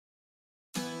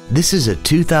This is a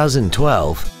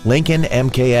 2012 Lincoln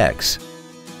MKX.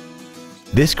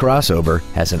 This crossover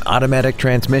has an automatic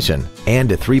transmission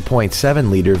and a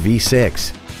 3.7-liter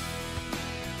V6.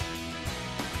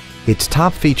 Its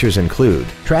top features include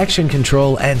traction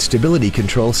control and stability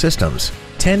control systems,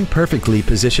 10 perfectly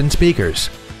positioned speakers,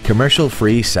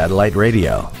 commercial-free satellite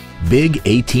radio, big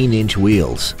 18-inch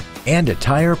wheels, and a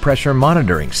tire pressure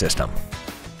monitoring system.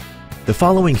 The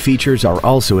following features are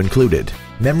also included: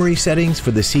 memory settings for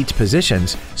the seat's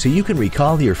positions so you can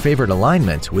recall your favorite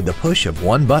alignment with the push of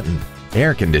one button,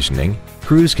 air conditioning,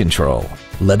 cruise control,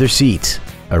 leather seats,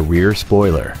 a rear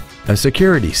spoiler, a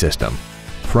security system,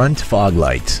 front fog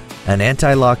lights, an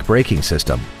anti-lock braking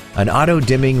system, an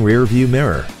auto-dimming rear view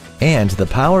mirror, and the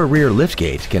power rear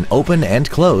liftgate can open and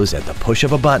close at the push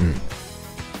of a button.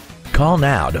 Call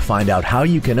now to find out how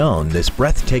you can own this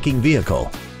breathtaking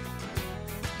vehicle.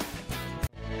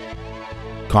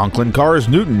 Conklin Cars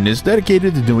Newton is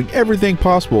dedicated to doing everything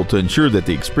possible to ensure that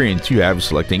the experience you have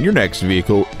selecting your next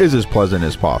vehicle is as pleasant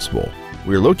as possible.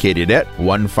 We're located at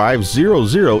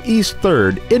 1500 East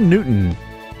 3rd in Newton.